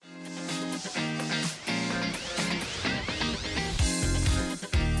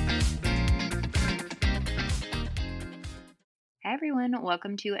Hi, everyone.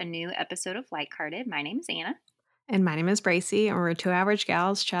 Welcome to a new episode of Lighthearted. My name is Anna. And my name is Bracy, and we're two average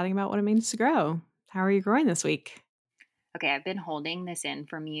gals chatting about what it means to grow. How are you growing this week? Okay, I've been holding this in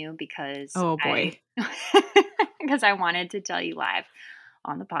from you because Oh I boy. because I wanted to tell you live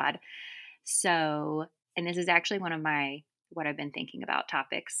on the pod. So, and this is actually one of my what I've been thinking about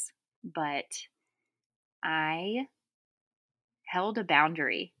topics, but I held a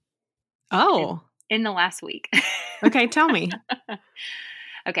boundary in, Oh, in the last week. okay. Tell me.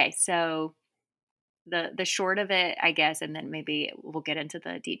 Okay, so the short of it, I guess, and then maybe we'll get into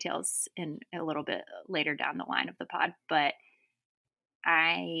the details in a little bit later down the line of the pod, but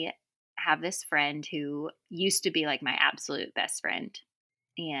I have this friend who used to be like my absolute best friend,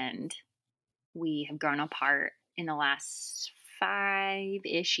 and we have grown apart in the last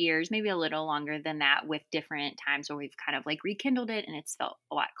 5-ish years, maybe a little longer than that, with different times where we've kind of like rekindled it and it's felt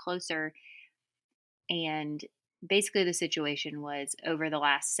a lot closer. And basically, the situation was over the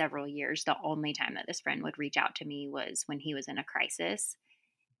last several years, the only time that this friend would reach out to me was when he was in a crisis.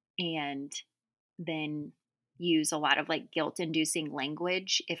 And then use a lot of like guilt inducing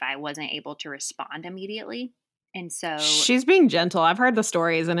language if I wasn't able to respond immediately. And so She's being gentle. I've heard the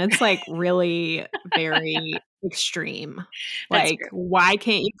stories, and it's like really very extreme. that's Like, true. why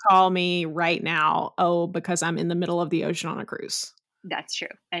can't you call me right now? Oh, because I'm in the middle of the ocean on a cruise. That's true.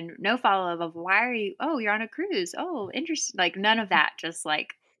 And no follow up of why are you, oh, you're on a cruise. Oh, interesting. Like none of that. Just like,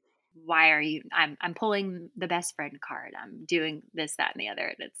 why are you, I'm pulling the best friend card. I'm doing this, that, and the other.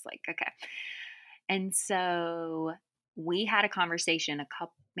 And it's like, okay. And so we had a conversation a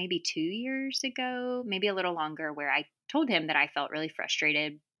couple, maybe 2 years ago, maybe a little longer, where I told him that I felt really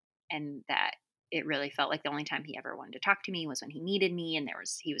frustrated and that it really felt like the only time he ever wanted to talk to me was when he needed me and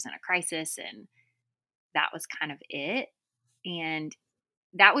he was in a crisis, and that was kind of it. And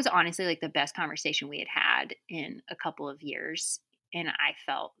that was honestly like the best conversation we had had in a couple of years. And I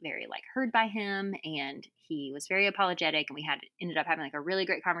felt very like heard by him, and he was very apologetic, and we had ended up having like a really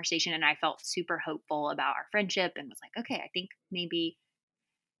great conversation, and I felt super hopeful about our friendship and was like, okay, I think maybe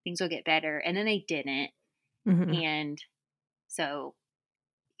things will get better. And then they didn't. Hmm. And so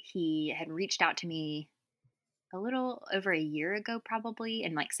he had reached out to me a little over a year ago, probably.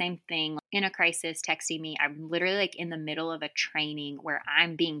 And like, same thing in a crisis, texting me. I'm literally like in the middle of a training where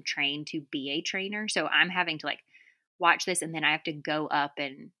I'm being trained to be a trainer. So I'm having to like watch this, and then I have to go up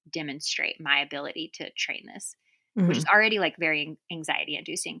and demonstrate my ability to train this, which Hmm. is already like very anxiety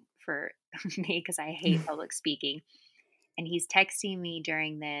inducing for me because I hate public speaking. And he's texting me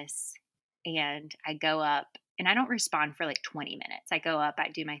during this, and I go up and I don't respond for like 20 minutes. I go up, I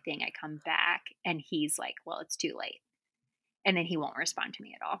do my thing, I come back, and he's like, well, it's too late. And then he won't respond to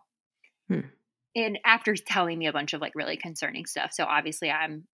me at all. And after telling me a bunch of like really concerning stuff. So obviously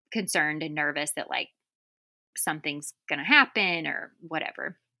I'm concerned and nervous that like something's going to happen or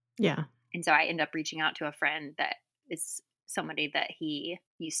whatever. Yeah. And so I end up reaching out to a friend that is somebody that he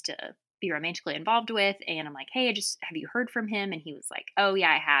used to be romantically involved with. And I'm like, hey, have you heard from him? And he was like, oh, yeah,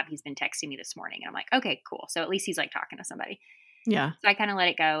 I have. He's been texting me this morning. And I'm like, okay, cool. So at least he's like talking to somebody. Yeah. So I kind of let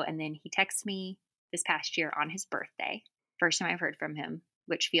it go. And then he texts me this past year on his birthday. First time I've heard from him,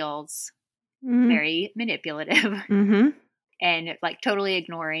 which feels very manipulative Mm-hmm. and like totally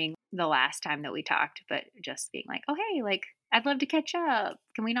ignoring the last time that we talked, but just being like, oh, hey, like, I'd love to catch up.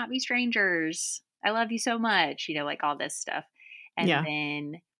 Can we not be strangers? I love you so much, like all this stuff. And Yeah.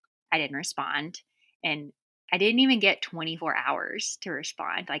 then I didn't respond. And I didn't even get 24 hours to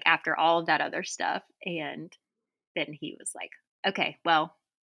respond, like after all of that other stuff. And then he was like, okay, well,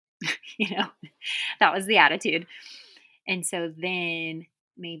 you know, that was the attitude. And so then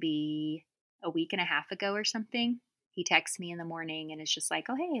maybe a week and a half ago or something, he texts me in the morning and it's just like,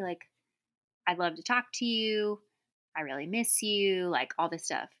 oh, hey, like, I'd love to talk to you. I really miss you, like all this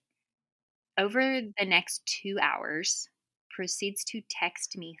stuff. Over the next 2 hours, proceeds to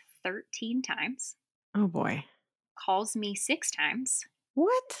text me 13 times, Oh boy. calls me 6 times,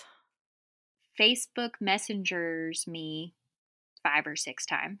 What? Facebook messengers me 5 or 6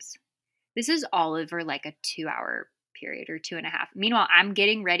 times. This is all over like a 2 hour period or 2.5. Meanwhile, I'm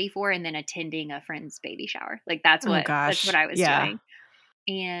getting ready for and then attending a friend's baby shower. Like Oh that's what gosh. I was Yeah. doing.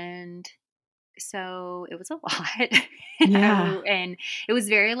 And so it was a lot. Yeah. And it was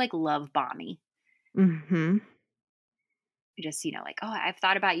very like love bomby. Mm-hmm. Just, like, oh, I've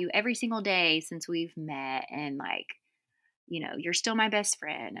thought about you every single day since we've met. And like, you're still my best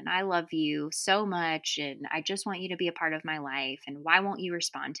friend and I love you so much. And I just want you to be a part of my life. And why won't you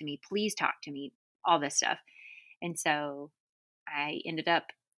respond to me? Please talk to me, all this stuff. And so I ended up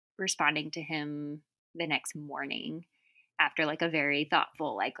responding to him the next morning after like a very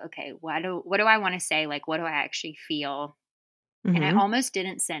thoughtful, like, okay, what do I want to say? Like, what do I actually feel? and I Mhm. almost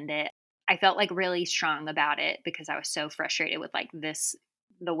didn't send it. I felt like really strong about it because I was so frustrated with like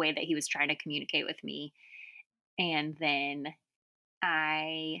the way that he was trying to communicate with me. And then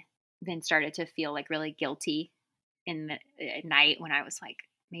I then started to feel like really guilty in the at night when I was like,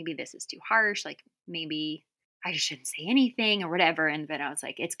 maybe this is too harsh. Like maybe I just shouldn't say anything or whatever. And then I was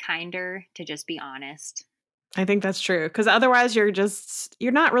like, it's kinder to just be honest. I think that's true because otherwise you're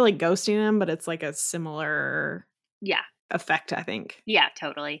not really ghosting him, but it's like a similar Yeah. effect, I think. Yeah,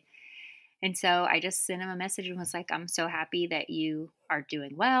 totally. And so I just sent him a message and was like, I'm so happy that you are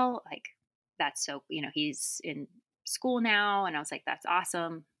doing well. Like, that's so, he's in school now. And I was like, that's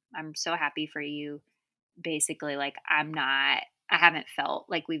awesome. I'm so happy for you. Basically, like, I haven't felt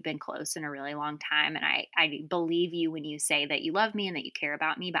like we've been close in a really long time. And I believe you when you say that you love me and that you care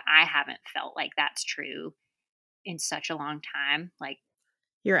about me, but I haven't felt like that's true in such a long time. Like,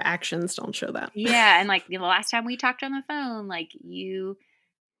 Your actions don't show that. yeah. And like the last time we talked on the phone, like, you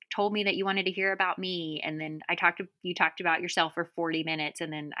told me that you wanted to hear about me, and then you talked about yourself for 40 minutes,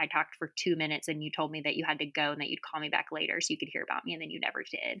 and then I talked for 2 minutes, and you told me that you had to go and that you'd call me back later so you could hear about me, and then you never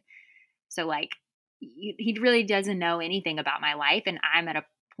did. So like, he really doesn't know anything about my life, and I'm at a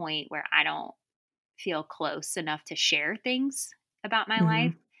point where I don't feel close enough to share things about my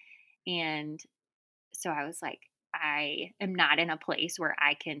life. Mhm. And so I was like, I am not in a place where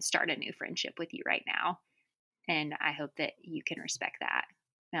I can start a new friendship with you right now, and I hope that you can respect that.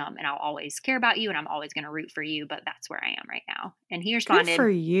 And I'll always care about you and I'm always going to root for you, but that's where I am right now. And he Good for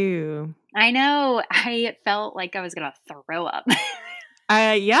responded, you. I know. I felt like I was going to throw up.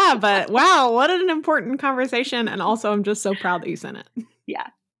 Yeah, but wow, what an important conversation, and also I'm just so proud that you sent it. Yeah,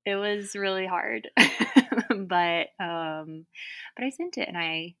 it was really hard. But I sent it and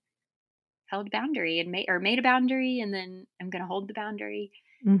I held a boundary and made a boundary, and then I'm going to hold the boundary.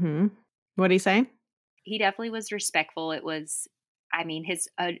 Mhm. What'd he say? He definitely was respectful. I mean,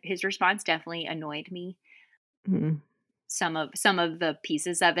 his response definitely annoyed me, Mhm. some of the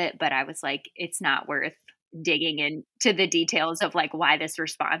pieces of it, but I was like, it's not worth digging into the details of like why this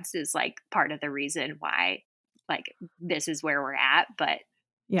response is like part of the reason why like this is where we're at. But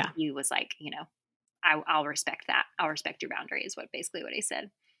Yeah. he was like, I'll respect that. I'll respect your boundary is basically what he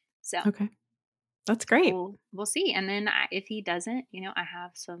said. So Okay. That's great. we'll see. And then if he doesn't, I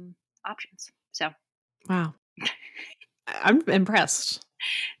have some options. So Wow. I'm impressed.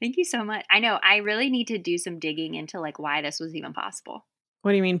 thank you so much. I know I really need to do some digging into like why this was even possible.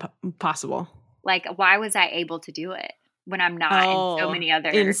 What do you mean possible? Like, why was I able to do it when I'm not in so Oh, many in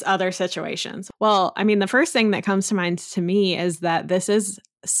other. other situations. Well, I mean, the first thing that comes to mind to me is that this is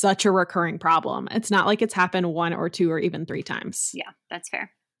such a recurring problem. It's not like it's happened 1 or 2 or even 3 times. Yeah, that's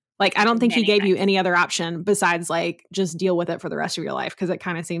fair. Like, I don't think he Many gave you times. any other option besides, like, just deal with it for the rest of your life because it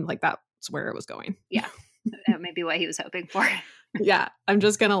kinda seemed like that's where it was going. Yeah, that may be what he was hoping for. Yeah, I'm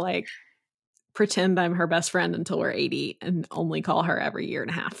just gonna, like, pretend I'm her best friend until we're 80 and only call her every year and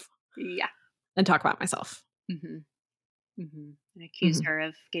a half Yeah. and talk about myself. Mhm. Mhm. And accuse Mhm. her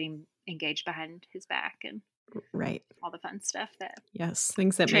of getting engaged behind his back and Right. all the fun stuff that Yes,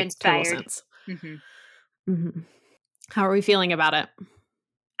 things that make total transpired. sense. Mhm. Mhm. How are we feeling about it?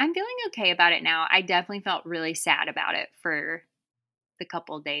 I'm feeling okay about it now. I definitely felt really sad about it for the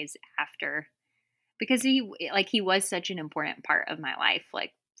couple days after, because he was such an important part of my life,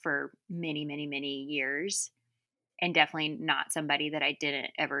 like, for many, many, many years, and definitely not somebody that I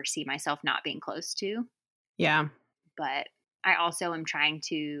didn't ever see myself not being close to. Yeah. But I also am trying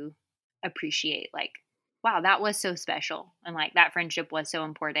to appreciate, like, wow, that was so special. And like that friendship was so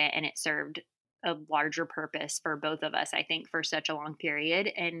important and it served a larger purpose for both of us, I think, for such a long period.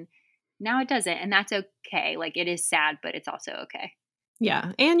 And now it doesn't. And that's okay. Like, it is sad, but it's also okay.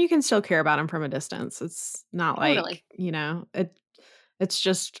 Yeah, and you can still care about him from a distance. It's not like, Totally. it's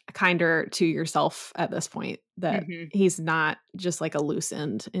just kinder to yourself at this point that Hmm. he's not just like a loose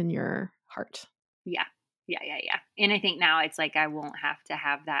end in your heart. Yeah. Yeah. Yeah. Yeah. And I think now it's like I won't have to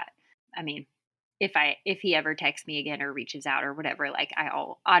have that. I mean, if he ever texts me again or reaches out or whatever, like,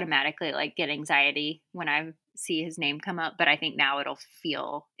 I'll automatically like get anxiety when I see his name come up. But I think now it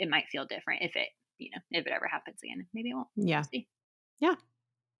might feel different if it ever happens again. Maybe it won't. We'll Yeah. see. Yeah.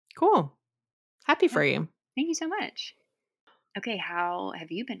 Cool. Happy Yeah. for you. Thank you so much. Okay, how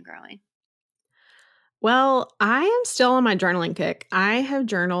have you been growing? Well, I am still on my journaling kick. I have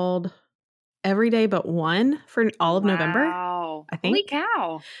journaled every day but one for all of November, Wow. I Holy think.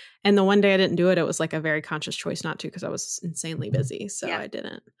 cow. And the one day I didn't do it, it was like a very conscious choice not to because I was insanely busy. So Yeah. I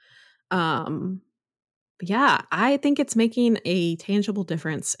didn't. Um, but yeah, I think it's making a tangible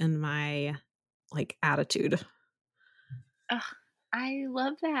difference in my like attitude. Ugh, I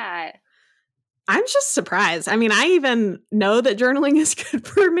love that. I'm just surprised. I mean, I even know that journaling is good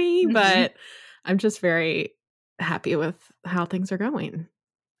for me, Mhm. but I'm just very happy with how things are going.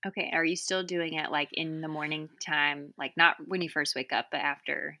 Okay, are you still doing it, like, in the morning time? Like, not when you first wake up, but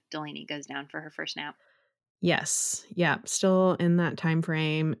after Delaney goes down for her first nap? Yes. Yeah, still in that time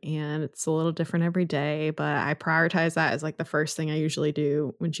frame, and it's a little different every day, but I prioritize that as, like, the first thing I usually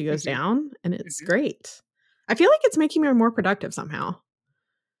do when she goes Mhm, down, and it's mhm. great. I feel like it's making me more productive somehow.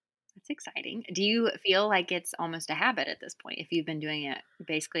 That's exciting. Do you feel like it's almost a habit at this point if you've been doing it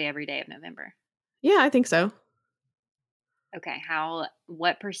basically every day of November? Yeah, I think so. Okay,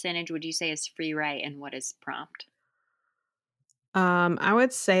 what percentage would you say is free write and what is prompt? I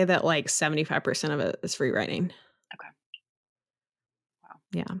would say that, like, 75% of it is free writing. Okay, wow.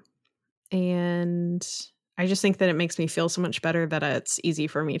 Yeah. And I just think that it makes me feel so much better that it's easy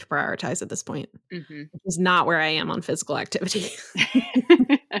for me to prioritize at this point, Mhm. which is not where I am on physical activity.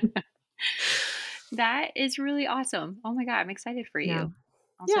 That is really awesome. Oh my god, I'm excited for Yeah. you.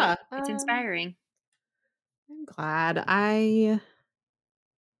 Also, Yeah, it's inspiring. I'm glad.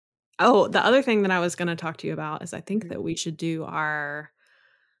 Oh, the other thing that I was gonna talk to you about is I think Mhm. that we should do our,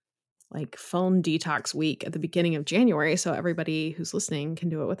 like, phone detox week at the beginning of January so everybody who's listening can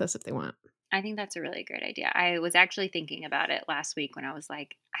do it with us if they want. I think that's a really great idea. I was actually thinking about it last week when I was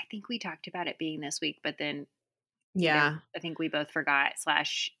like, I think we talked about it being this week, but then either Yeah. I think we both forgot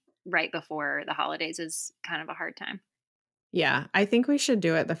slash right before the holidays is kind of a hard time. Yeah, I think we should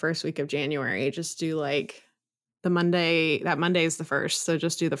do it the first week of January. Just do, like, that Monday is the 1st, so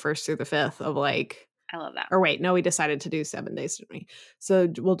just do the 1st through the 5th of, like, I love that. or wait, no, we decided to do 7 days, didn't we?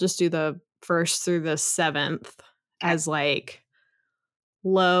 So, we'll just do the 1st through the 7th Okay. as, like,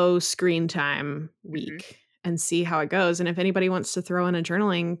 low screen time Hmm. week and see how it goes, and if anybody wants to throw in a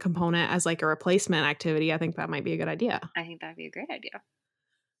journaling component as, like, a replacement activity, I think that might be a good idea. I think that'd be a great idea.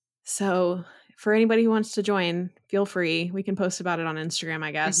 So, for anybody who wants to join, feel free. We can post about it on Instagram,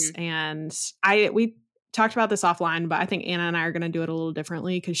 I guess, Hmm. and we talked about this offline, but I think Anna and I are gonna do it a little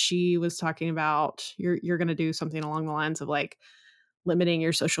differently because she was talking about you're gonna do something along the lines of, like, limiting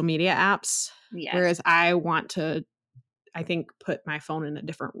your social media apps, Yes. whereas I want to, I think, put my phone in a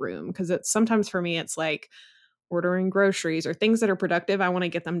different room because it's sometimes for me, it's like ordering groceries or things that are productive. I wanna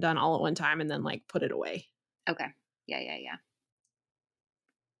get them done all at one time and then, like, put it away. Okay. Yeah, yeah, yeah.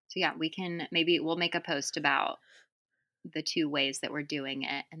 So yeah, maybe we'll make a post about the two ways that we're doing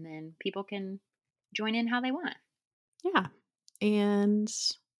it, and then people can join in how they want. Yeah, and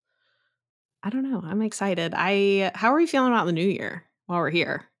I don't know, I'm excited. How are we feeling about the new year while we're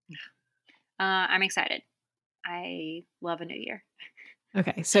here? I'm excited. I love a new year.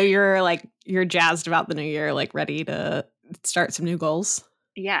 Okay, so you're jazzed about the new year, like, ready to start some new goals?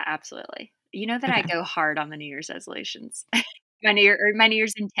 Yeah, absolutely. You know that I Okay. go hard on the New Year's resolutions. My New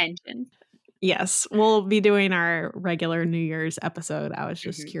Year's intentions. Yes, we'll be doing our regular New Year's episode. I was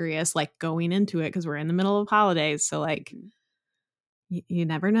just Mhm, curious, like, going into it because 'cause we're in the middle of holidays, so, like, mhm. you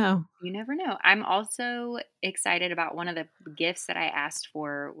never know. You never know. I'm also excited about one of the gifts that I asked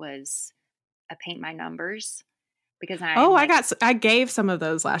for was a paint my numbers because Oh, I'm like, I gave some of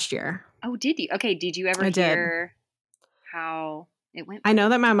those last year. "Oh, did you? Okay, did you ever I did. hear how it went I for know the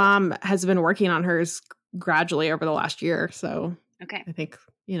that my people?" mom has been working on hers gradually over the last year, so Okay. I think,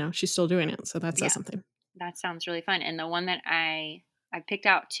 she's still doing it, so that says Yeah, something. that sounds really fun. And the one that I picked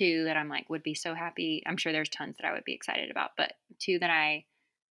out two that I'm like would be so happy. I'm sure there's tons that I would be excited about, but two that I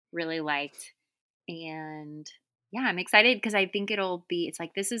really liked. And yeah, I'm excited because I think it's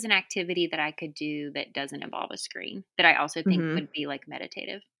like this is an activity that I could do that doesn't involve a screen that I also think Mhm. would be like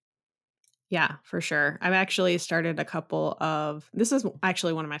meditative. Yeah, for sure. I've actually started a couple of this is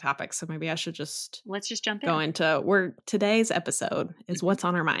actually one of my topics, so maybe I should just Let's just jump go in. into where today's episode is Hmm. what's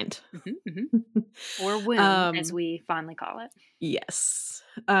on our mind. Hmm. Or womb, as Um, we fondly call it. yes.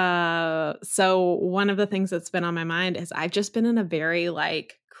 So one of the things that's been on my mind is I've just been in a very,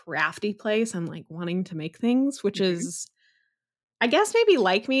 like, crafty place. I'm, like, wanting to make things, which Hmm. is I guess maybe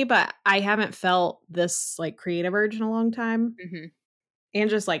like me, but I haven't felt this, like, creative urge in a long time, Hmm. and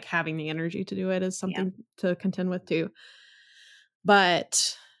just, like, having the energy to do it is Yeah. something to contend with too.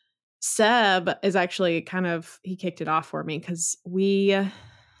 But Seb is actually he kicked it off for me because I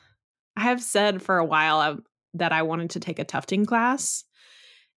have said for a while, that I wanted to take a tufting class,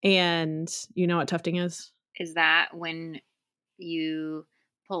 and you know what tufting is? Is that when you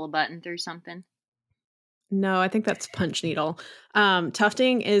pull a button through something? No, I think that's punch needle.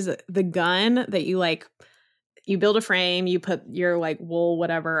 Tufting is the gun that you build a frame, you put your, like, wool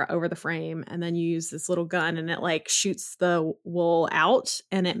whatever over the frame, and then you use this little gun, and it, like, shoots the wool out,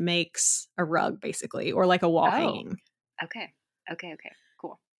 and it makes a rug basically, or like a wall Oh, hanging. okay. Okay. Okay.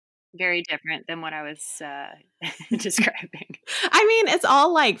 Cool. Very different than what I was describing. I mean, it's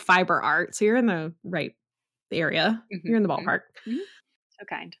all like fiber art, so you're in the right area. Mhm, You're in the mhm, ballpark. mhm. So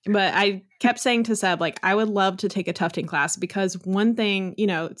kind. But I kept saying to Seb, like, I would love to take a tufting class because one thing,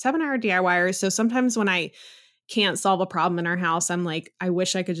 Seb and I are DIYers. So sometimes when I can't solve a problem in our house, I'm like, I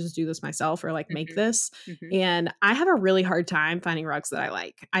wish I could just do this myself or like make Mhm, this. mhm. And I have a really hard time finding rugs that I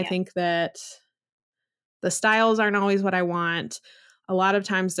like. I Yeah, think that the styles aren't always what I want. A lot of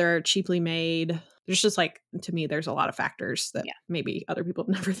times they're cheaply made. There's just like, to me, there's a lot of factors that yeah. maybe other people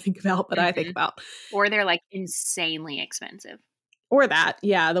never think about, but I think Mhm. about. Or they're, like, insanely expensive. Or that.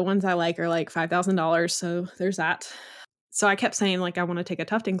 Yeah. The ones I like are like $5,000. So there's that. So I kept saying, like, I want to take a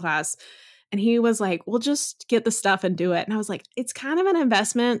tufting class. And he was like, well, just get the stuff and do it. And I was like, it's kind of an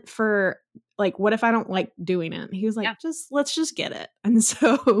investment for like, what if I don't like doing it? And he was like, Yeah. let's just get it. And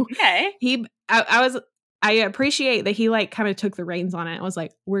so Okay. I appreciate that he like kind of took the reins on it. I was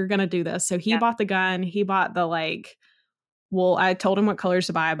like, we're going to do this. So he Yeah. bought the gun. He bought the like wool. I told him what colors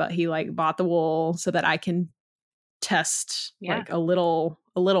to buy, but he like bought the wool so that I can test Yeah. like a little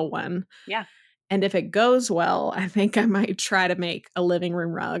one. Yeah. And if it goes well, I think I might try to make a living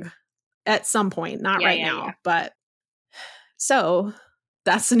room rug at some point, not Yeah, right yeah, yeah. now, but so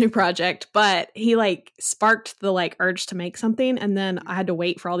that's the new project. But he like sparked the like urge to make something. And then I had to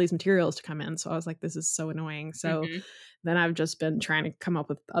wait for all these materials to come in. So I was like, this is so annoying. So Mhm. then I've just been trying to come up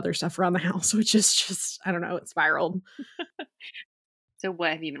with other stuff around the house, which is just, I don't know, it spiraled. So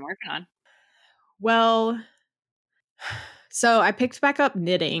what have you been working on? Well, so I picked back up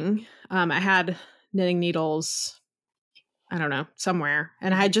knitting. I had knitting needles, I don't know, somewhere.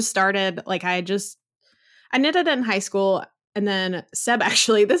 And I had Mhm. just started, like, I knitted in high school. And then Seb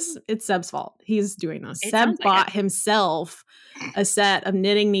actually, it's Seb's fault. He's doing this. It sounds Seb like it. bought himself a set of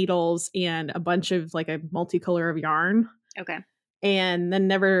knitting needles and a bunch of like a multicolor of yarn. Okay. And then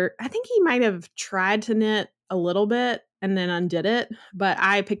never, I think he might have tried to knit a little bit and then undid it. But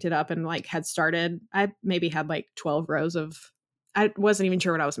I picked it up and like had started. I maybe had like 12 rows of, I wasn't even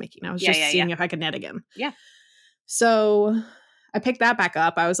sure what I was making. I was Yeah, just yeah, yeah. seeing if I could knit again. Yeah. So I picked that back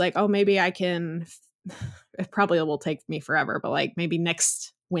up. I was like, oh, maybe I can. It probably will take me forever, but like maybe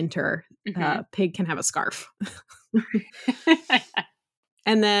next winter, Mhm. Pig can have a scarf.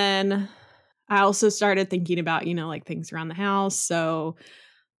 And then I also started thinking about, like things around the house. So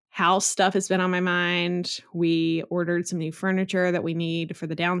house stuff has been on my mind. We ordered some new furniture that we need for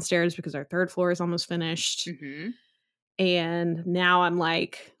the downstairs because our third floor is almost finished. Mhm. And now I'm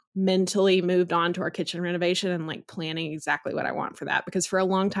like mentally moved on to our kitchen renovation and like planning exactly what I want for that. Because for a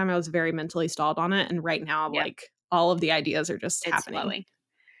long time I was very mentally stalled on it. And right now, Yeah. like all of the ideas are just It's happening. flowing.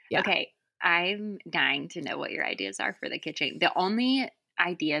 Yeah. Okay. I'm dying to know what your ideas are for the kitchen. The only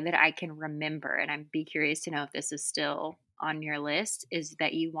idea that I can remember, and I'd be curious to know if this is still on your list, is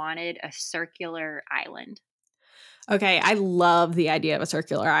that you wanted a circular island. Okay. I love the idea of a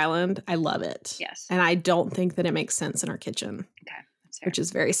circular island. I love it. Yes. And I don't think that it makes sense in our kitchen, Okay. That's fair. which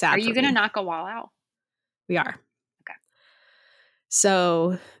is very Are sad you for going to me. knock a wall out? We are. Okay.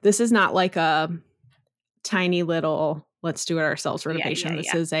 So this is not like a tiny little let's do it ourselves Yeah, renovation. yeah,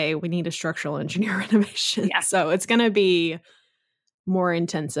 This yeah. is we need a structural engineer renovation. Yeah. So it's going to be more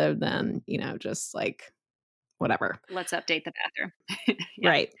intensive than, just like whatever. Let's update the bathroom. Yeah.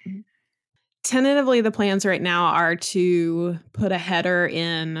 Right. Tentatively, the plans right now are to put a header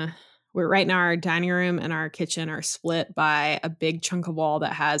in. Right now, our dining room and our kitchen are split by a big chunk of wall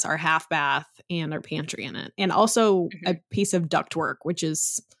that has our half bath and our pantry in it, and also a piece of ductwork, which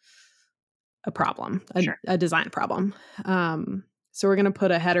is a problem, Sure. a design problem. So we're going to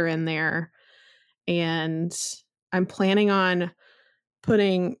put a header in there, and I'm planning on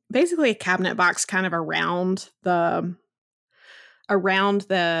putting basically a cabinet box kind of around the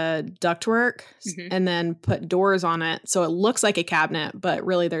ductwork Mhm. and then put doors on it so it looks like a cabinet, but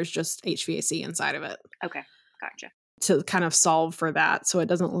really there's just HVAC inside of it Okay. Gotcha. to kind of solve for that so it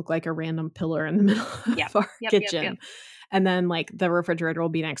doesn't look like a random pillar in the middle Yep. of our Yep. kitchen. Yep. And then like the refrigerator will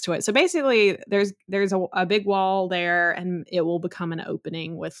be next to it. So basically there's a big wall there and it will become an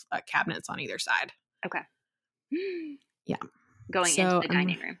opening with cabinets on either side. Okay. Yeah. Going into So the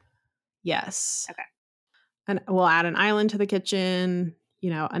dining room. yes. Okay. And we'll add an island to the kitchen,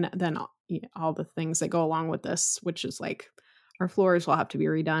 and then all the things that go along with this, which is like our floors will have to be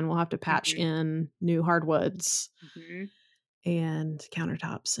redone. We'll have to patch Mhm. in new hardwoods Mhm. and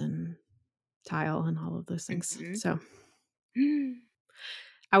countertops and tile and all of those things. Mhm. So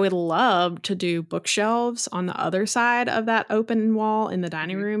I would love to do bookshelves on the other side of that open wall in the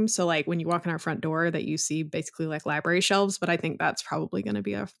dining Mhm. room. So like when you walk in our front door that you see basically like library shelves, but I think that's probably going to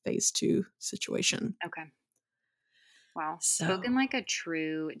be a phase 2 situation. Okay. Wow. So Spoken like a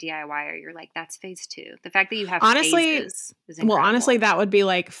true DIYer. You're like, that's phase two. The fact that you have honestly, phases is well, incredible. honestly, that would be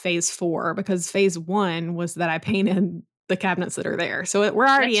like phase 4 because phase 1 was that I painted the cabinets that are there. So we're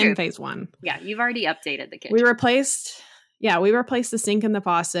already That's in true. phase 1. Yeah, you've already updated the We kitchen. replaced we replaced the sink and the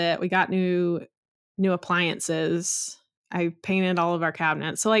faucet. We got new appliances. I painted all of our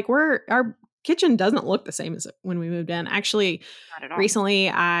cabinets. So like our kitchen doesn't look the same as when we moved in. Actually, Not at all. recently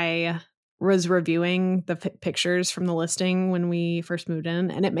I was reviewing the pictures from the listing when we first moved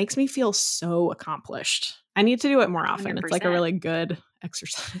in, and it makes me feel so accomplished. I need to do it more often. It's like a 100%. really good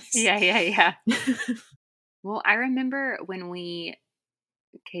exercise. Yeah. Well, I remember when we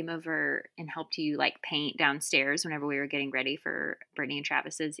came over and helped you like paint downstairs whenever we were getting ready for Brittany and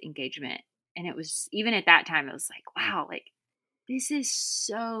Travis's engagement. And it was even at that time, it was like, wow, like this is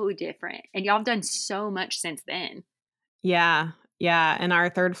so different. And y'all have done so much since then. Yeah. Yeah. And our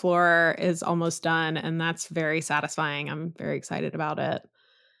third floor is almost done, and that's very satisfying. I'm very excited about it.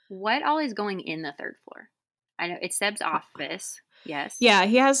 What all is going in the third floor? I know it's Seb's Uh, office. Yes. Yeah,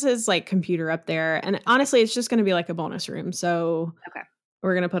 he has his like computer up there. And honestly, it's just going to be like a bonus room. So Okay.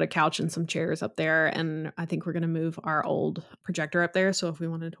 we're going to put a couch and some chairs up there. And I think we're going to move our old projector up there. So if we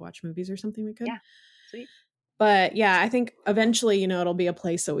wanted to watch movies or something, we could. Yeah. Sweet. But yeah, I think eventually, it'll be a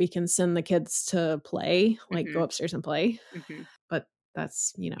place that we can send the kids to play, like Mm-hmm. go upstairs and play. Mm-hmm. But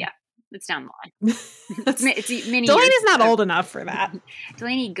that's, Yeah. It's down the line. that's, It's many years. Delaney's not old enough for that.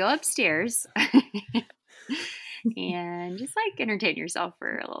 Delaney, go upstairs and just like entertain yourself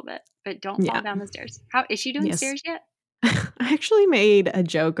for a little bit, but don't fall down the stairs. How is she doing Yes. stairs yet? I actually made a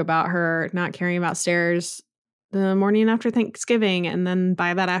joke about her not caring about stairs the morning after Thanksgiving. And then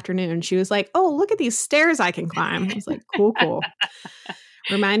by that afternoon, she was like, "Oh, look at these stairs I can climb." I was like, cool.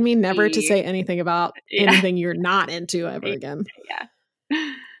 Remind me never to say anything about anything you're not into ever again. Yeah.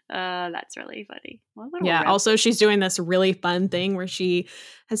 That's really funny. Yeah. Also, she's doing this really fun thing where she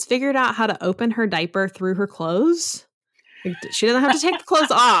has figured out how to open her diaper through her clothes. Like, she doesn't have to take the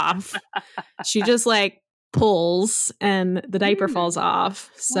clothes off. She just like pulls and the diaper falls off.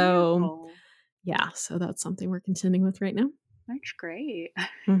 So yeah, so that's something we're contending with right now. That's great.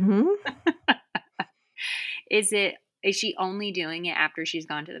 Mm-hmm. Is she only doing it after she's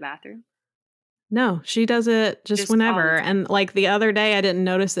gone to the bathroom? No, she does it just whenever. And like the other day, I didn't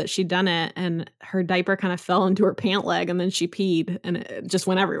notice that she'd done it, and her diaper kind of fell into her pant leg, and then she peed, and it just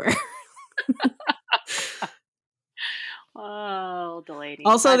went everywhere. Oh, Delaney.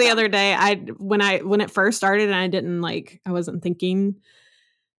 Also, the other day, when it first started, and I wasn't thinking,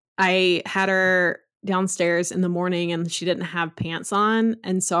 I had her downstairs in the morning, and she didn't have pants on,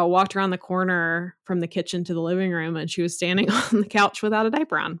 and so I walked around the corner from the kitchen to the living room, and she was standing on the couch without a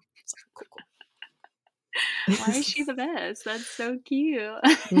diaper on. It's like, cool. Why is she the best? That's so cute.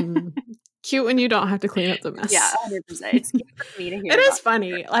 Cute when you don't have to clean up the mess. Yeah, 100%. It's cute for me to hear. It is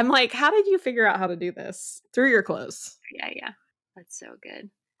funny. I'm like, how did you figure out how to do this? Through your clothes. Yeah. That's so good.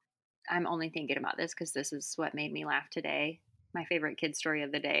 I'm only thinking about this because this is what made me laugh today. My favorite kid story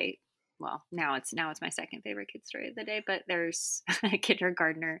of the day. Well, now it's my second favorite kid story of the day, but there's a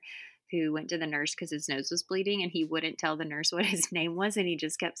kindergartner who went to the nurse because his nose was bleeding, and he wouldn't tell the nurse what his name was, and he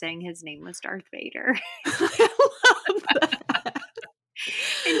just kept saying his name was Darth Vader. I love that.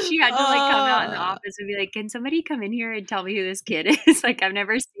 And she had to like come out in the office and be like, "Can somebody come in here and tell me who this kid is? Like, I've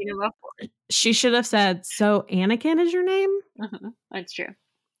never seen him before." She should have said, "So Anakin is your name?" That's true.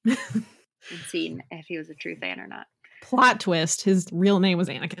 And seen if he was a true fan or not. Plot twist: his real name was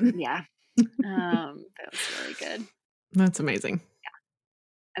Anakin. Yeah. That was really good. That's amazing.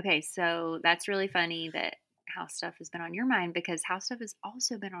 Yeah. Okay, so that's really funny that house stuff has been on your mind, because house stuff has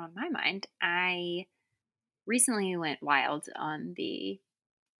also been on my mind. I recently went wild on the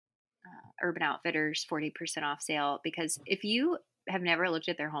Urban Outfitters 40% off sale, because if you have never looked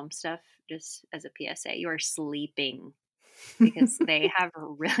at their home stuff, just as a PSA, you are sleeping, because they have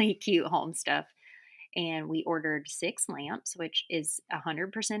really cute home stuff. And we ordered 6 lamps, which is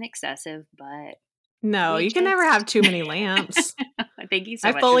 100% excessive, but no, you can never have too many lamps. Thank you so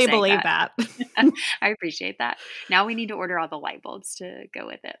much. I fully believe that. I appreciate that. Now we need to order all the light bulbs to go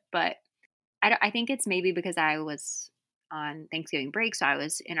with it. But I think it's maybe because I was on Thanksgiving break, so I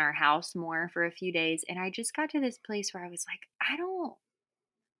was in our house more for a few days, and I just got to this place where I was like, I don't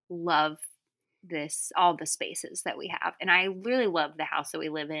love all the spaces that we have. And I really love the house that we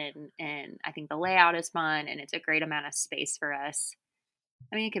live in, and I think the layout is fun, and it's a great amount of space for us.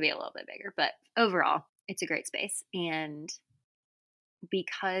 I mean, it could be a little bit bigger, but overall, it's a great space. And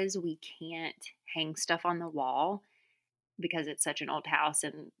because we can't hang stuff on the wall because it's such an old house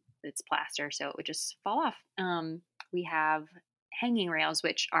and it's plaster, so it would just fall off. We have hanging rails,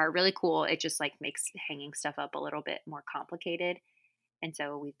 which are really cool. It just like makes hanging stuff up a little bit more complicated. And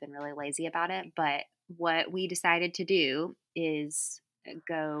so we've been really lazy about it. But what we decided to do is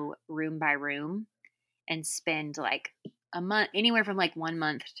go room by room and spend like a month, anywhere from like 1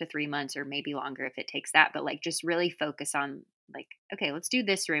 month to 3 months, or maybe longer if it takes that. But like just really focus on like, okay, let's do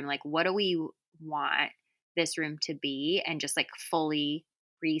this room. Like, what do we want this room to be? And just like fully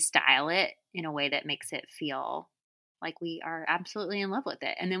restyle it in a way that makes it feel like we are absolutely in love with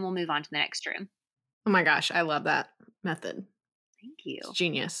it. And then we'll move on to the next room. Oh my gosh, I love that method. Thank you. It's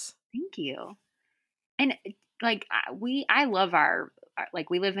genius. Thank you. And like I love our like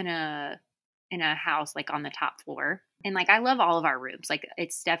we live in a house like on the top floor, and like I love all of our rooms. Like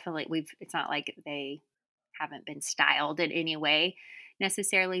it's definitely it's not like they haven't been styled in any way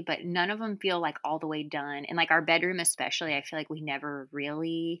necessarily, but none of them feel like all the way done. And like our bedroom especially, I feel like we never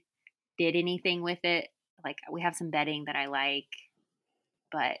really did anything with it. Like we have some bedding that I like,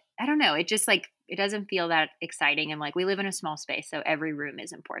 but I don't know. It just like it doesn't feel that exciting. And like we live in a small space, so every room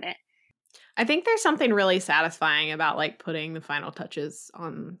is important. I think there's something really satisfying about like putting the final touches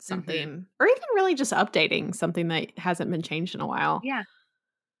on something or even really just updating something that hasn't been changed in a while. Yeah.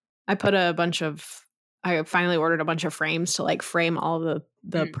 I finally ordered a bunch of frames to like frame all the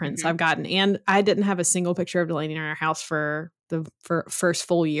prints Mm-hmm. I've gotten. And I didn't have a single picture of Delaney in our house for the first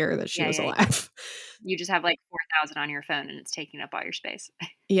full year that she was alive. You just have like 4,000 on your phone and it's taking up all your space.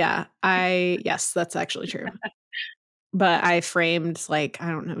 Yeah. Yes, that's actually true. But I framed like,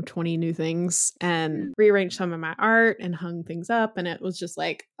 I don't know, 20 new things and rearranged some of my art and hung things up. And it was just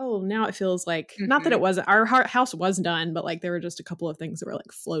like, oh, now it feels like, not that it wasn't, our house was done, but like there were just a couple of things that were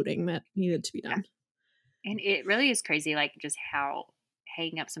like floating that needed to be done. And it really is crazy, like just how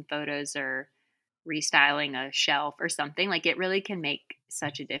hanging up some photos or restyling a shelf or something, like it really can make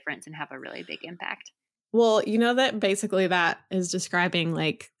such a difference and have a really big impact. Well, you know that basically that is describing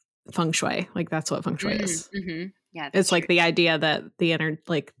like feng shui. Like that's what feng shui is. Mm-hmm. Yeah, it's like the idea that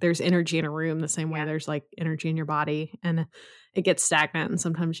like there's energy in a room the same way there's like energy in your body, and it gets stagnant, and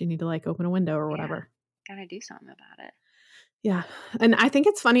sometimes you need to like open a window or whatever. Gotta do something about it. Yeah, and I think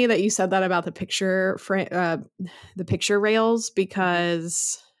it's funny that you said that about the picture the picture rails,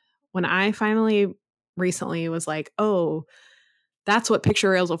 because when I finally recently was like, oh, that's what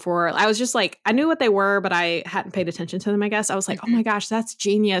picture rails are for. I was just like, I knew what they were, but I hadn't paid attention to them, I guess. I was like, oh my gosh, that's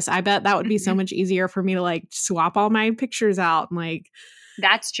genius. I bet that would be so much easier for me to like swap all my pictures out. And like,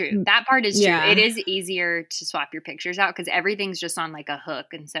 that's true. That part is true. It is easier to swap your pictures out because everything's just on like a hook.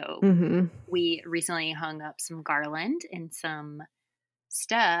 And so we recently hung up some garland and some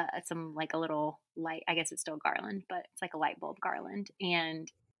stuff, some like a little light, I guess it's still garland, but it's like a light bulb garland.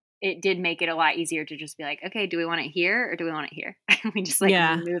 And it did make it a lot easier to just be like, okay, do we want it here or do we want it here? We just like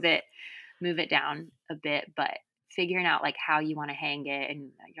move it down a bit, but figuring out like how you want to hang it,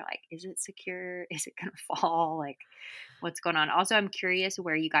 and you're like, is it secure? Is it going to fall? Like what's going on? Also, I'm curious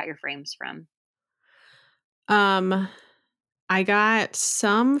where you got your frames from. I got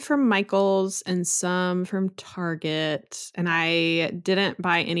some from Michael's and some from Target, and I didn't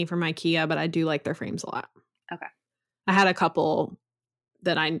buy any from IKEA, but I do like their frames a lot. Okay. I had a couple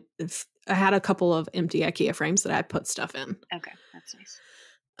that I had a couple of empty IKEA frames that I put stuff in. Okay, that's nice.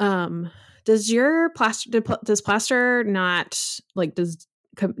 Does your does plaster not like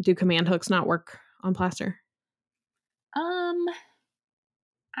do command hooks not work on plaster? I'm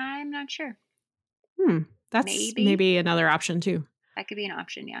not sure. That's maybe another option too. That could be an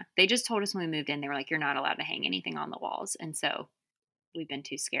option, yeah. They just told us when we moved in, they were like, you're not allowed to hang anything on the walls. And so we've been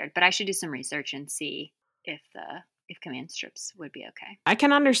too scared. But I should do some research and see if command strips would be okay. I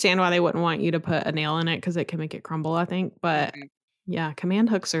can understand why they wouldn't want you to put a nail in it because it can make it crumble, I think. But yeah, command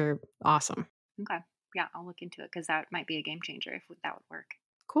hooks are awesome. Okay. Yeah, I'll look into it because that might be a game changer if that would work.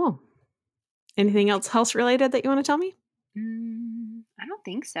 Cool. Anything else house related that you want to tell me? I don't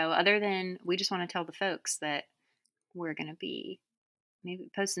think so. Other than we just want to tell the folks that we're going to be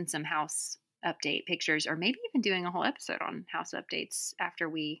maybe posting some house update pictures, or maybe even doing a whole episode on house updates after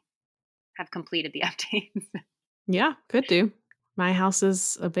we have completed the updates. Yeah, could do. My house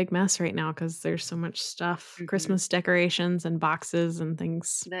is a big mess right now because there's so much stuff, Christmas decorations and boxes and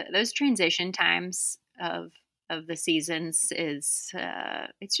things. Those transition times of the seasons is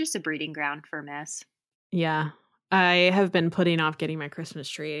it's just a breeding ground for mess. Yeah. I have been putting off getting my Christmas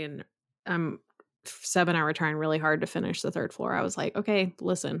tree, and Seb and I were trying really hard to finish the third floor. I was like, okay,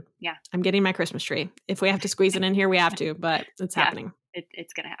 listen, I'm getting my Christmas tree. If we have to squeeze it in here, we have to, but it's happening.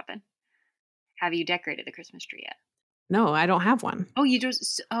 It's going to happen. Have you decorated the Christmas tree yet? No, I don't have one. Oh,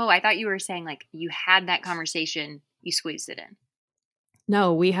 I thought you were saying like you had that conversation, you squeezed it in.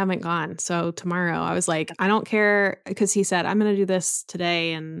 No, we haven't gone. So tomorrow I was like, I Okay. don't care because he said, I'm going to do this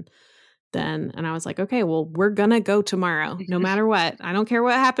today. And I was like, okay, well, we're going to go tomorrow no matter what. I don't care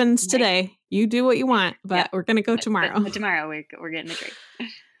what happens Nice. today. You do what you want, Yeah. but we're going to go But tomorrow. tomorrow we're getting the drink.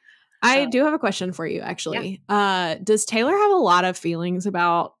 I Oh, do have a question for you, yeah. actually. Does Taylor have a lot of feelings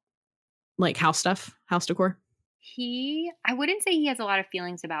about like house stuff, house decor? I wouldn't say he has a lot of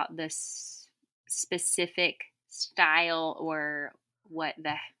feelings about this specific style or what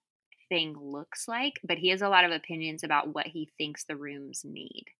the thing looks like, but he has a lot of opinions about what he thinks the rooms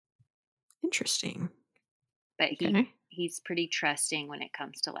need. Interesting. But Okay. he's pretty trusting when it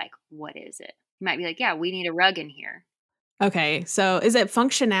comes to like what is it. He might be like, "Yeah, we need a rug in here." Okay. So is it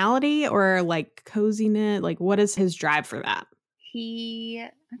functionality or like coziness? Like, what is his drive for that?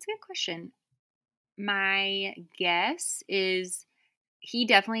 That's a good question. My guess is he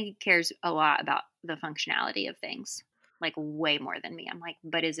definitely cares a lot about the functionality of things, like way more than me. I'm like,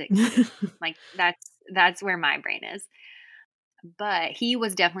 but is it cute? Like that's where my brain is. But he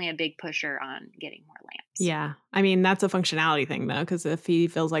was definitely a big pusher on getting more lamps. Yeah. I mean, that's a functionality thing though, because if he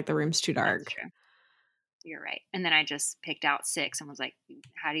feels like the room's too That's dark. true. You're right. And then I just picked out 6 and was like,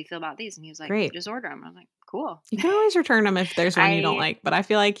 "How do you feel about these?" And he was like, Great. "Just order them." I was like, "Cool." You can always return them if there's one you don't I like, but I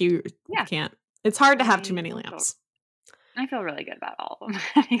feel like you Yeah, can't. It's hard to have too I many feel lamps. I feel really good about all of them.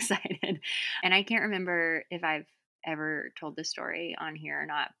 I'm excited. And I can't remember if I've ever told this story on here or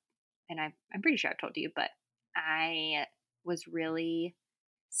not. And I'm pretty sure I've told you, but I was really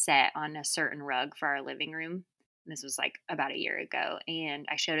set on a certain rug for our living room. This was like about a year ago. And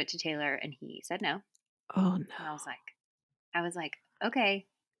I showed it to Taylor and he said no. Oh And I was like, okay.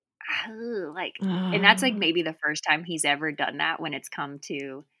 Like, and that's like no. maybe the first time he's ever done that when it's come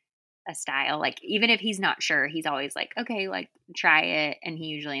to a style. Like, even if he's not sure, he's always like, okay, like try it. And he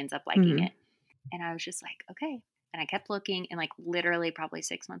usually ends up liking Mhm. it. And I was just like, okay. And I kept looking. And like, literally, probably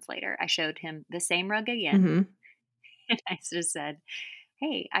 6 months later, I showed him the same rug again. Mhm. And I just said,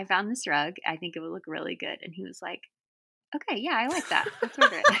 hey, I found this rug. I think it would look really good. And he was like, okay, yeah, I like that. Let's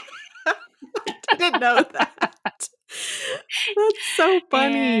order it. I didn't know that. That's so And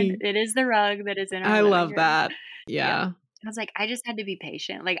funny. it is the rug that is in our I living love room. that. Yep. Yeah. I was like, I just had to be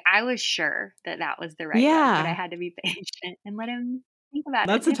patient. Like, I was sure that that was the right rug, but I Yeah. had to be patient and let him think about it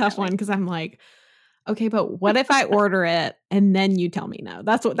That's a tough one differently. because I'm like, okay, but what if I order it and then you tell me no?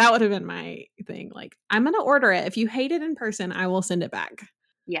 That would have been my thing. Like, I'm gonna order it. If you hate it in person, I will send it back.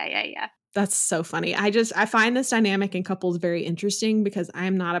 Yeah, yeah, yeah. That's so funny. I find this dynamic in couples very interesting because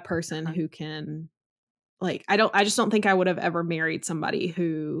I'm not a person Uh-huh. who can like I just don't think I would have ever married somebody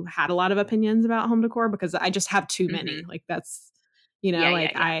who had a lot of opinions about home decor because I just have too many. Mhm. Like that's Yeah, yeah,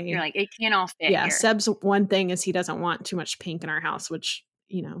 like yeah. You're like, it can't all fit yeah, here. Seb's one thing is he doesn't want too much pink in our house, which,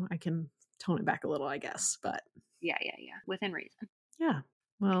 I can tone it back a little, I guess. But Yeah, yeah, yeah. Within reason. yeah. Okay.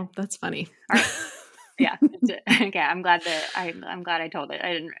 Well, that's funny. All right. Yeah, that's it. Okay, I'm glad that I'm glad I told it.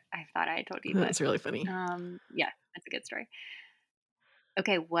 I thought I had told you, but That's really funny. yeah, that's a good story.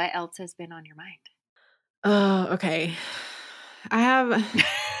 Okay, what else has been on your mind? Oh, okay. I have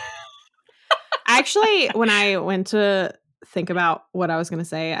actually when I went to think about what I was going to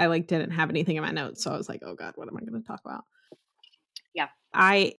say, I like didn't have anything in my notes, so I was like, "Oh god, what am I going to talk about?" Yeah.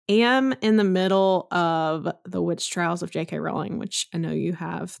 I am in the middle of The Witch Trials of J.K. Rowling, which I know you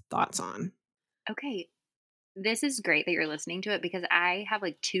have thoughts on. Okay. This is great that you're listening to it because I have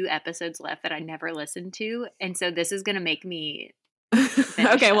like 2 episodes left that I never listened to, and so this is gonna make me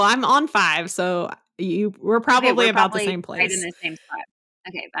finish Okay, well, them. I'm on 5, so we're Okay, probably we're about the probably same right in place. the same spot.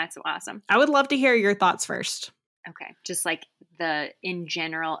 Okay, that's awesome. I would love to hear your thoughts first Okay, just like the in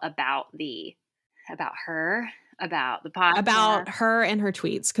general about her, about the about podcast. her and her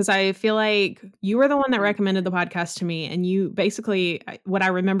tweets, because I feel like you were the one that recommended the Mhm, podcast to me, and you basically what I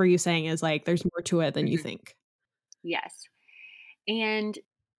remember you saying is, like, there's more to it than you mhm. think. Yes, and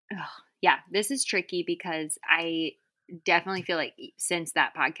ugh, yeah, this is tricky because I definitely feel like since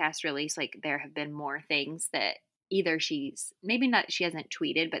that podcast release, like there have been more things that either she's maybe not she hasn't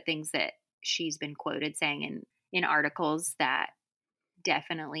tweeted, but things that she's been quoted saying in articles that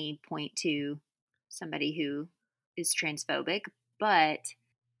definitely point to somebody who is transphobic. But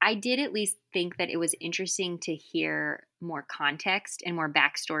I did at least think that it was interesting to hear more context and more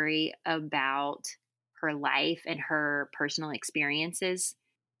backstory about her life and her personal experiences.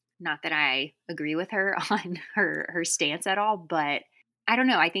 Not that I agree with her on her stance at all, but I don't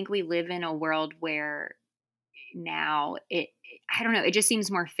know. I think we live in a world where now I don't know, it just seems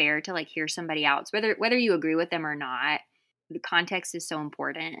more fair to like hear somebody else whether you agree with them or not. The context is so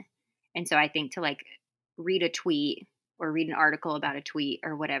important. And so I think to like read a tweet or read an article about a tweet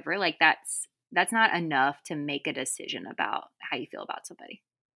or whatever, like that's not enough to make a decision about how you feel about somebody.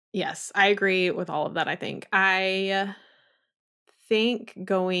 Yes, I agree with all of that, I think. I think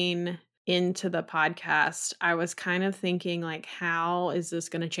going into the podcast, I was kind of thinking like, how is this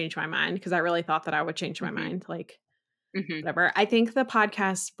going to change my mind? Because I really thought that I would change my Mhm. mind. Like, Mhm. whatever. I think the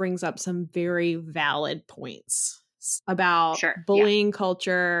podcast brings up some very valid points about Sure. Yeah. bullying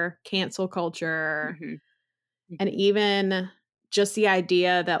culture, cancel culture, Mhm. and Mhm. even just the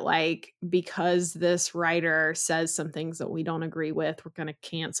idea that like because this writer says some things that we don't agree with, we're going to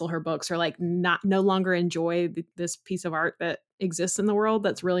cancel her books or like not no longer enjoy this piece of art that exists in the world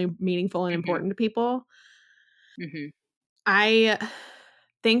that's really meaningful and Mhm. important to people. Mhm. I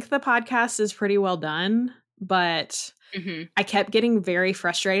think the podcast is pretty well done, but Mhm. I kept getting very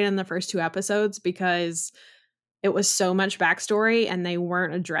frustrated in the first 2 episodes because it was so much backstory and they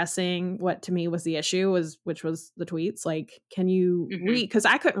weren't addressing what to me was the issue which was the tweets. Like, can you Mhm. read? Because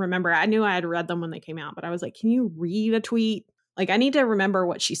I couldn't remember. I knew I had read them when they came out, but I was like, can you read a tweet? Like, I need to remember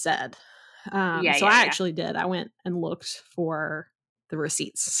what she said. Yeah, So yeah, I yeah. actually did. I went and looked for the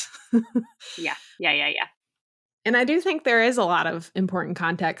receipts. Yeah. Yeah, yeah, yeah. And I do think there is a lot of important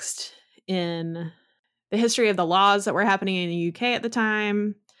context in the history of the laws that were happening in the UK at the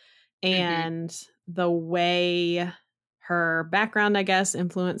time Mhm. and the way her background, I guess,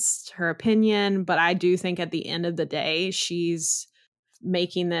 influenced her opinion. But I do think at the end of the day, she's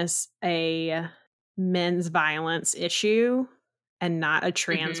making this a men's violence issue and not a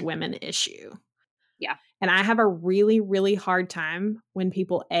trans Mhm. women issue. Yeah. And I have a really, really hard time when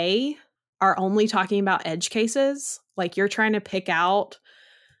people are only talking about edge cases. Like you're trying to pick out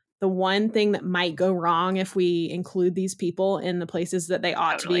the one thing that might go wrong if we include these people in the places that they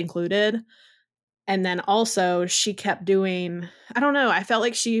ought to be Totally. included. And then also she kept doing, I don't know, I felt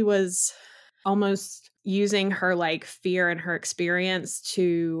like she was almost using her like fear and her experience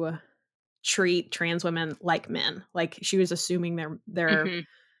to treat trans women like men. Like she was assuming they're Mhm.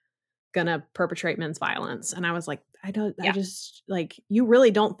 gonna perpetrate men's violence. And I was like, I Yeah. just like you really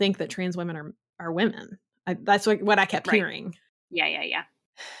don't think that trans women are women. That's like what I kept Right. hearing. Yeah, yeah, yeah.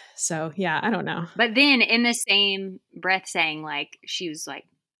 So yeah, I don't know. But then in the same breath saying like she was like,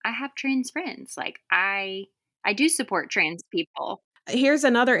 I have trans friends. Like I do support trans people. Here's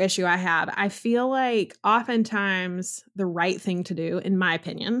another issue I have. I feel like oftentimes the right thing to do, in my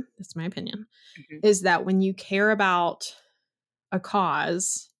opinion, this is my opinion, Mhm. is that when you care about a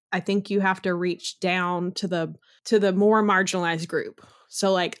cause, I think you have to reach down to the more marginalized group.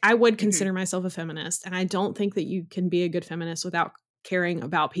 So like I would Mhm. consider myself a feminist and I don't think that you can be a good feminist without caring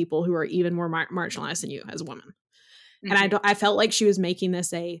about people who are even more marginalized than you as a woman. And Mhm. I felt like she was making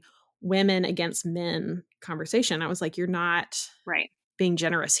this a women against men conversation. I was like, you're not Right. being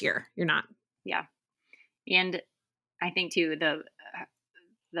generous here. You're not. Yeah. And I think too the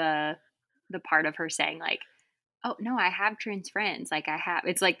the part of her saying like, "Oh, no, I have trans friends." Like I have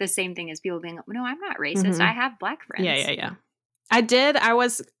it's like the same thing as people being, "No, I'm not racist. I Mhm. have black Yeah, friends." yeah, yeah. I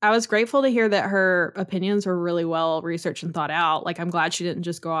was grateful to hear that her opinions were really well researched and thought out. Like I'm glad she didn't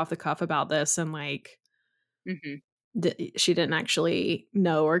just go off the cuff about this and like Mhm. she didn't actually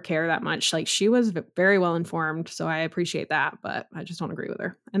know or care that much. Like she was very well informed, so I appreciate that, but I just don't agree with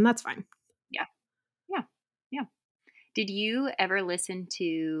her. And that's fine. Yeah. Yeah. Yeah. Did you ever listen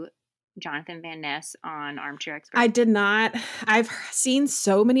to Jonathan Van Ness on Armchair I Expert? did not. I've seen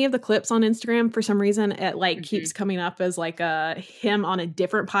so many of the clips on Instagram for some reason it like Mhm. keeps coming up as like a him on a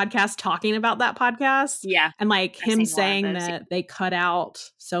different podcast talking about that podcast Yeah. and like I've him seen a lot of saying those. that they cut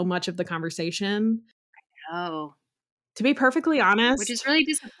out so much of the conversation. Oh, To be perfectly which is honest, really I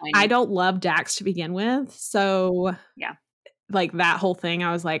disappointing. don't love Dax to begin with. So Yeah. like that whole thing,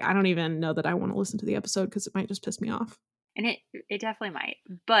 I was like, I don't even know that I want to listen to the episode because it might just piss me off. And it definitely might.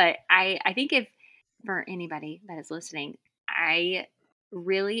 But I think if for anybody that is listening, I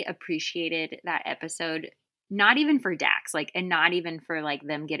really appreciated that episode, not even for Dax, like, and not even for like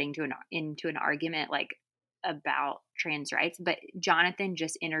them getting to into an argument like about trans rights, but Jonathan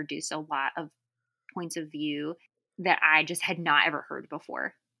just introduced a lot of points of view that I just had not ever heard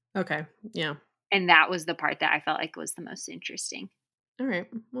before. Okay. Yeah. And that was the part that I felt like was the most interesting. All right.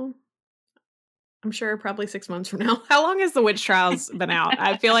 Well, I'm sure probably 6 months from now. How long has the witch trials been out?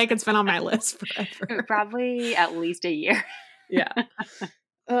 I feel like it's been on my list forever. Probably at least a year. Yeah.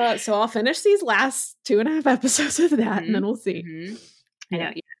 So I'll finish these last 2.5 episodes of that, and then Mhm. we'll see. Mhm. I know,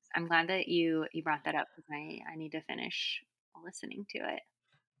 Yeah. yes. I'm glad that you brought that up because I need to finish listening to it.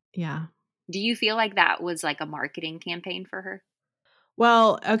 Yeah. Do you feel like that was like a marketing campaign for her?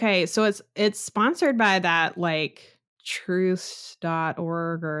 Well, okay, so it's sponsored by that, like,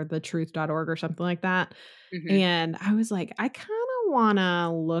 truth.org or the truth.org or something like that, Mhm. and I was like, I kinda of want to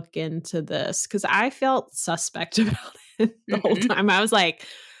look into this because I felt suspect about it the whole time. I was like,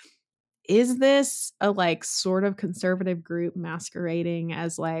 is this a like sort of conservative group masquerading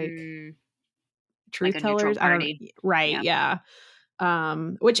as like truth Like a neutral tellers? I don't know. party. Right. Yeah.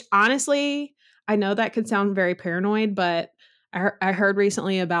 Which honestly, I know that could sound very paranoid, but I heard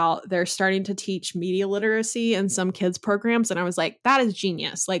recently about they're starting to teach media literacy in some kids programs. And I was like, that is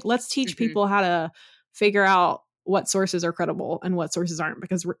genius. Like, let's teach people how to figure out what sources are credible and what sources aren't,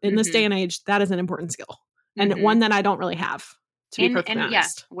 because in this day and age, that is an important skill and one that I don't really have, to be perfectly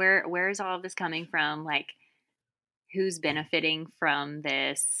honest. Where is all of this coming from? Like, who's benefiting from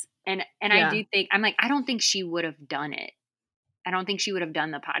this? And I do think, I'm like, I don't think she would have done it. I don't think she would have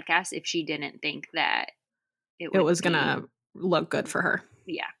done the podcast if she didn't think that it was going to look good for her.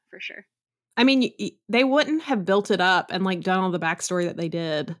 Yeah, for sure. I mean, they wouldn't have built it up and like done all the backstory that they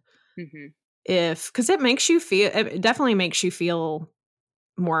did because it definitely makes you feel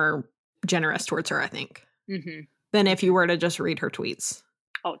more generous towards her, I think, than if you were to just read her tweets.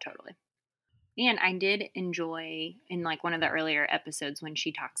 Oh, totally. And I did enjoy in like one of the earlier episodes when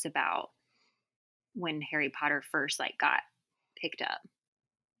she talks about when Harry Potter first like got picked up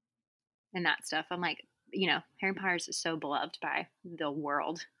and that stuff. I'm like, you know, Harry Potter is so beloved by the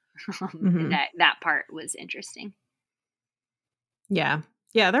world. And that part was interesting. Yeah.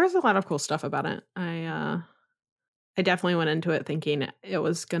 Yeah, there was a lot of cool stuff about it. I definitely went into it thinking it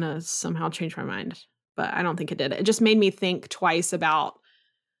was going to somehow change my mind, but I don't think it did. It just made me think twice about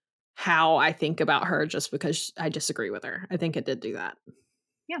how I think about her just because I disagree with her. I think it did do that.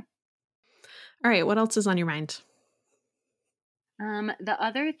 Yeah. All right, what else is on your mind? The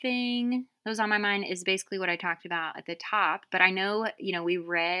other thing that was on my mind is basically what I talked about at the top, but I know, you know, we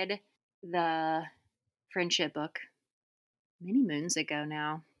read the friendship book many moons ago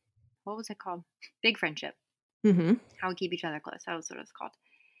now. What was it called? Big Friendship. How we keep each other close. That was what it was called.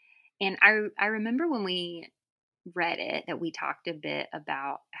 And I remember when we read it that we talked a bit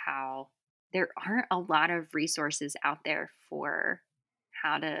about how there aren't a lot of resources out there for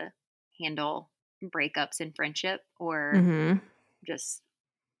how to handle breakups in friendship or just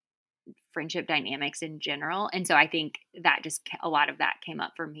friendship dynamics in general. And so I think that just a lot of that came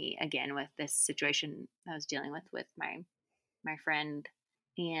up for me again with this situation I was dealing with my friend.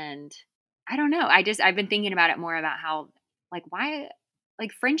 And I don't know. I've been thinking about it more about how like why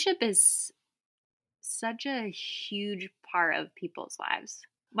like friendship is such a huge part of people's lives.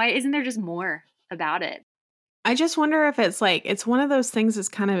 Why isn't there just more about it? I just wonder if it's like it's one of those things that's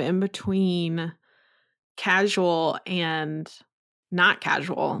kind of in between casual and not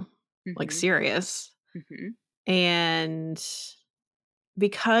casual, like serious. And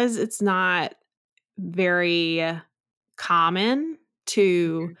because it's not very common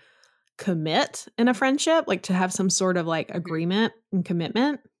to commit in a friendship, like to have some sort of like agreement and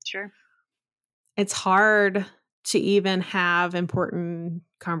commitment. Sure. It's hard to even have important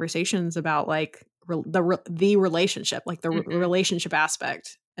conversations about like the relationship, like the relationship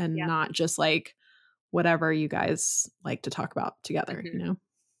aspect, and not just like whatever you guys like to talk about together, you know?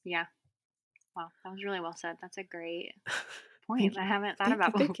 Yeah. Wow, that was really well said. That's a great point I haven't thought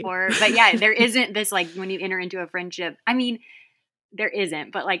about before. But yeah, there isn't this like when you enter into a friendship. I mean, there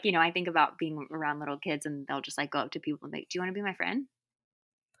isn't, but like, you know, I think about being around little kids and they'll just like go up to people and like, do you want to be my friend?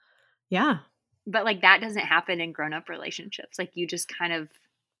 Yeah. But like that doesn't happen in grown up relationships. Like you just kind of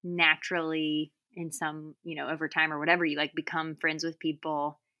naturally in some, you know, over time or whatever, you like become friends with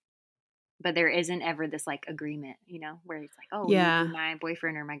people. But there isn't ever this like agreement, you know, where it's like, oh, will you be my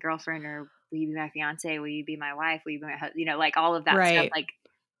boyfriend or my girlfriend, or will you be my fiance? Will you be my wife? Will you be my husband? You know, like all of that stuff. Like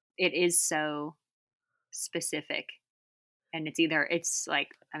it is so specific. And it's like,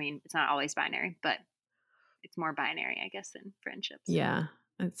 I mean, it's not always binary, but it's more binary, I guess, than friendships. Yeah.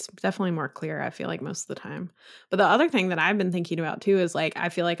 It's definitely more clear, I feel like, most of the time. But the other thing that I've been thinking about too is like, I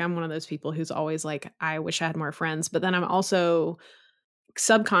feel like I'm one of those people who's always like, I wish I had more friends. But then I'm also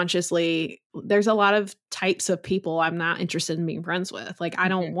subconsciously, there's a lot of types of people I'm not interested in being friends with. Like, I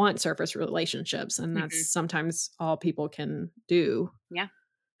don't want surface relationships. And that's sometimes all people can do. Yeah.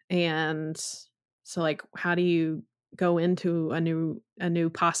 And so like, how do you go into a new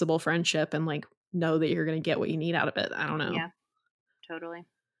possible friendship and like know that you're going to get what you need out of it? I don't know. Yeah, totally.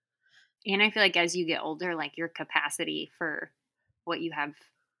 And I feel like as you get older, like your capacity for what you have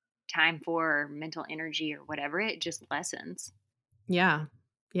time for or mental energy or whatever, it just lessens. Yeah.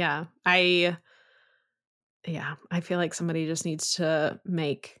 Yeah. I feel like somebody just needs to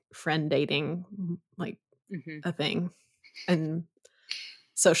make friend dating like a thing and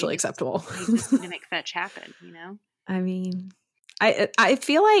socially acceptable. You just need to make fetch happen, you know? I mean, I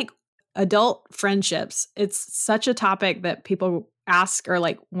feel like adult friendships. It's such a topic that people ask or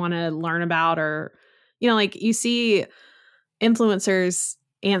like want to learn about, or, like you see influencers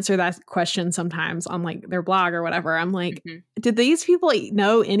answer that question sometimes on like their blog or whatever. I'm like, did these people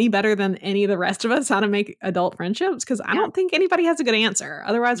know any better than any of the rest of us how to make adult friendships? Because I don't think anybody has a good answer.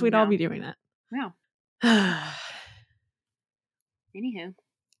 Otherwise, we'd all be doing it. Yeah.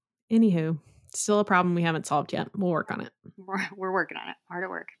 Anywho, still a problem we haven't solved yet. We'll work on it. We're working on it. Hard at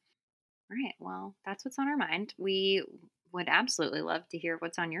work. All right. Well, that's what's on our mind. We would absolutely love to hear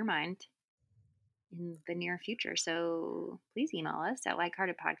what's on your mind in the near future. So please email us at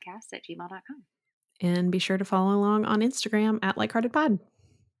likeheartedpodcast@gmail.com. And be sure to follow along on Instagram at likeheartedpod.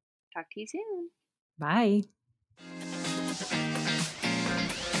 Talk to you soon. Bye.